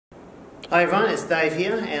Hi everyone, it's Dave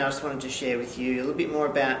here, and I just wanted to share with you a little bit more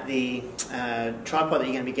about the tripod that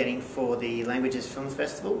you're going to be getting for the Languages Film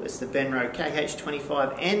Festival. It's the Benro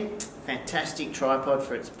KH25N, fantastic tripod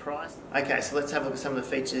for its price. Okay, so let's have a look at some of the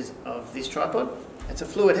features of this tripod. It's a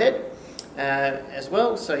fluid head as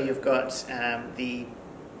well, so you've got the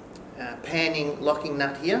panning locking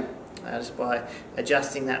nut here. Just by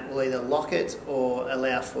adjusting that will either lock it or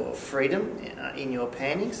allow for freedom in your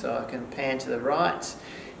panning. So I can pan to the right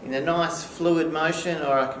in a nice fluid motion,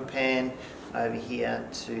 or I can pan over here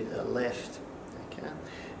to the left. Okay,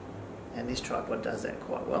 and this tripod does that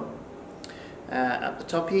quite well. Up the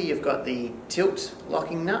top here you've got the tilt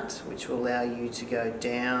locking nut, which will allow you to go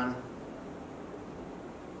down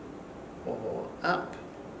or up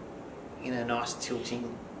in a nice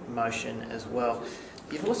tilting motion as well.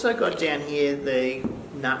 You've also got down here the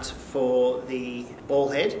nut for the ball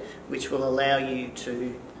head, which will allow you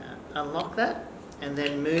to unlock that and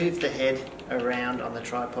then move the head around on the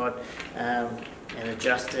tripod and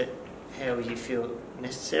adjust it however you feel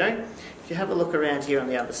necessary. If you have a look around here on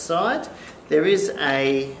the other side, there is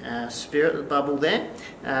a spirit bubble there,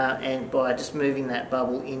 and by just moving that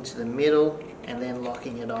bubble into the middle and then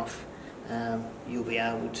locking it off, you'll be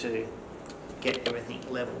able to get everything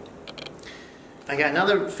level. Okay,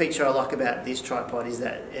 another feature I like about this tripod is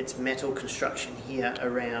that it's metal construction here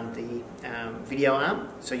around the video arm.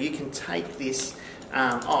 So you can take this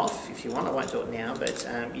off if you want. I won't do it now,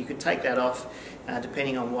 but you could take that off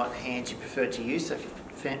depending on what hand you prefer to use. So if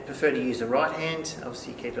you prefer to use the right hand,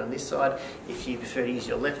 obviously you keep it on this side. If you prefer to use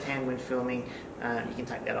your left hand when filming, you can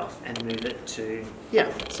take that off and move it to,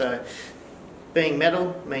 so being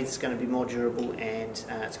metal means it's going to be more durable and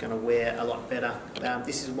it's going to wear a lot better.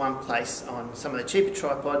 This is one place on some of the cheaper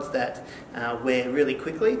tripods that wear really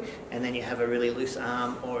quickly, and then you have a really loose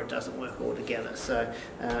arm or it doesn't work altogether. So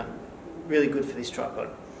really good for this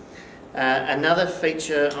tripod. Another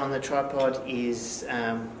feature on the tripod is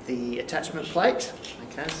the attachment plate.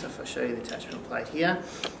 Okay, so if I show you the attachment plate here,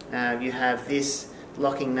 you have this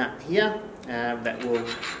locking nut here that will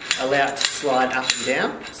allow it to slide up and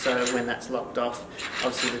down. So when that's locked off,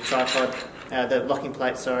 obviously the tripod, the locking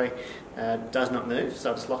plate, does not move. So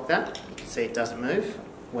I'll just lock that. You can see it doesn't move.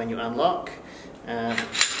 When you unlock, that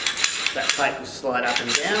plate will slide up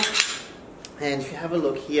and down. And if you have a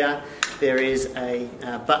look here, there is a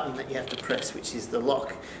button that you have to press, which is the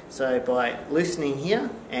lock. So by loosening here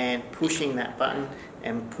and pushing that button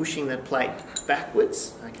and pushing the plate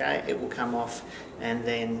backwards, okay, it will come off and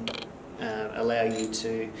then allow you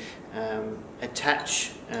to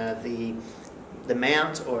attach the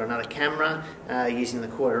mount or another camera using the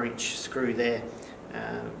 1/4" screw there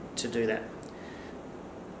to do that.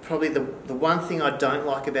 Probably the one thing I don't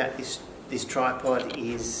like about this tripod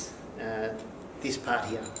is this part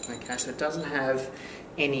here. Okay, so it doesn't have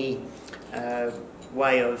any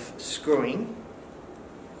way of screwing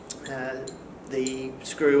the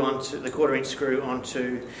screw onto the 1/4" screw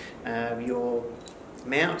onto your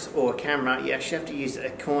mount or camera. You actually have to use a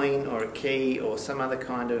coin or a key or some other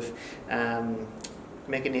kind of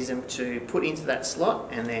mechanism to put into that slot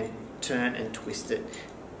and then turn and twist it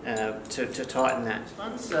to tighten that.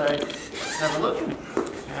 So let's have a look.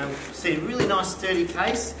 See, a really nice sturdy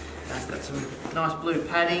case. It's got some nice blue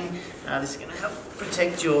padding. This is going to help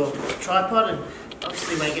protect your tripod, and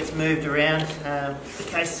obviously when it gets moved around, the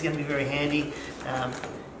case is going to be very handy.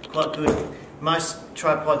 Quite good. Most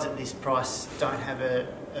tripods at this price don't have a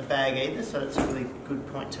bag either, so that's a really good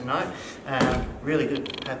point to note. Really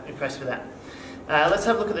good, impressed with that. Let's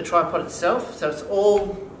have a look at the tripod itself. So it's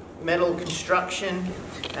all metal construction.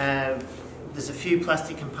 There's a few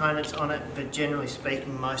plastic components on it, but generally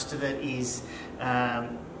speaking most of it is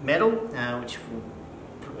metal, which will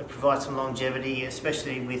provide some longevity,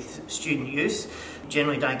 especially with student use.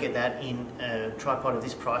 Generally don't get that in a tripod of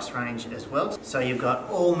this price range as well. So you've got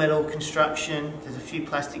all metal construction. There's a few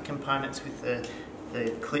plastic components with the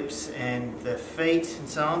clips and the feet and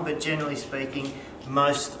so on, but generally speaking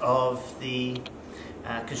most of the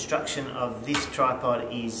construction of this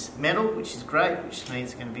tripod is metal, which is great, which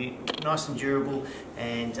means it's going to be nice and durable,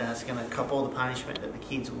 and it's going to cop all the punishment that the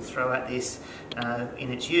kids will throw at this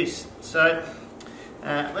in its use. So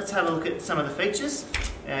let's have a look at some of the features.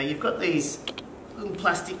 You've got these little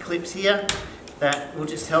plastic clips here that will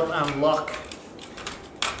just help unlock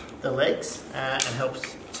the legs and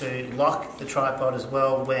helps to lock the tripod as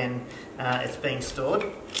well when it's being stored.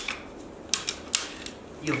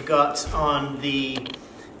 You've got on the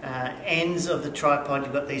ends of the tripod,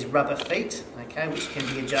 you've got these rubber feet, okay, which can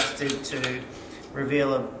be adjusted to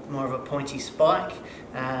reveal more of a pointy spike.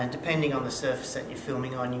 Depending on the surface that you're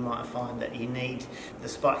filming on, you might find that you need the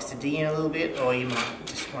spikes to dig in a little bit, or you might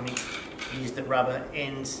just want to use the rubber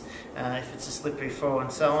ends if it's a slippery floor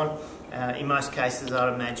and so on. In most cases,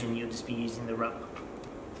 I'd imagine you'll just be using the rubber.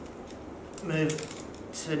 Move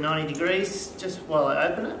to 90 degrees just while I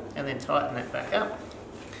open it, and then tighten that back up.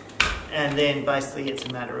 And then basically it's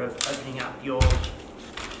a matter of opening up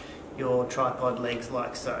your tripod legs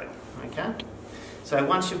like so. Okay. So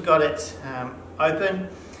once you've got it open,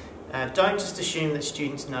 don't just assume that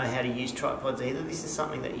students know how to use tripods either. This is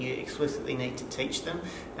something that you explicitly need to teach them.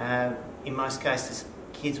 In most cases,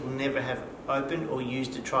 kids will never have opened or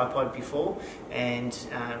used a tripod before, and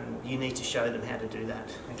you need to show them how to do that.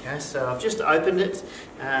 Okay, so I've just opened it.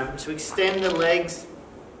 To extend the legs,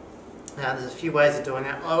 there's a few ways of doing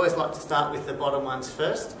that. I always like to start with the bottom ones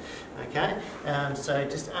first. Okay, so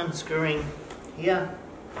just unscrewing here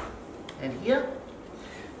and here.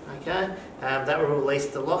 Okay, that will release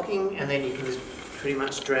the locking, and then you can just pretty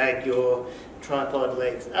much drag your tripod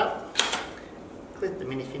legs up, clip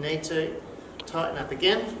them in if you need to, tighten up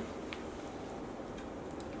again,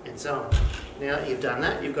 and so on. Now that you've done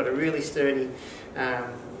that, you've got a really sturdy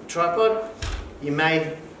tripod. You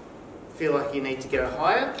may feel like you need to go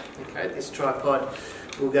higher. Okay, this tripod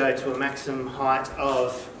will go to a maximum height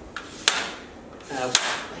of, I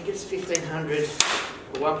think it's 1500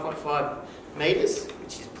 or 1.5 metres,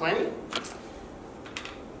 which is plenty.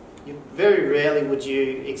 Very rarely would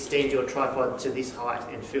you extend your tripod to this height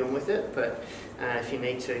and film with it, but if you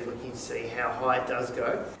need to, look, you can see how high it does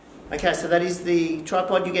go. Okay, so that is the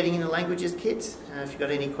tripod you're getting in the languages kit. If you've got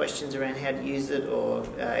any questions around how to use it or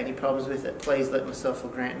any problems with it, please let myself or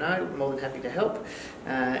Grant know. I'm more than happy to help,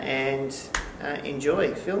 and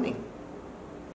enjoy filming.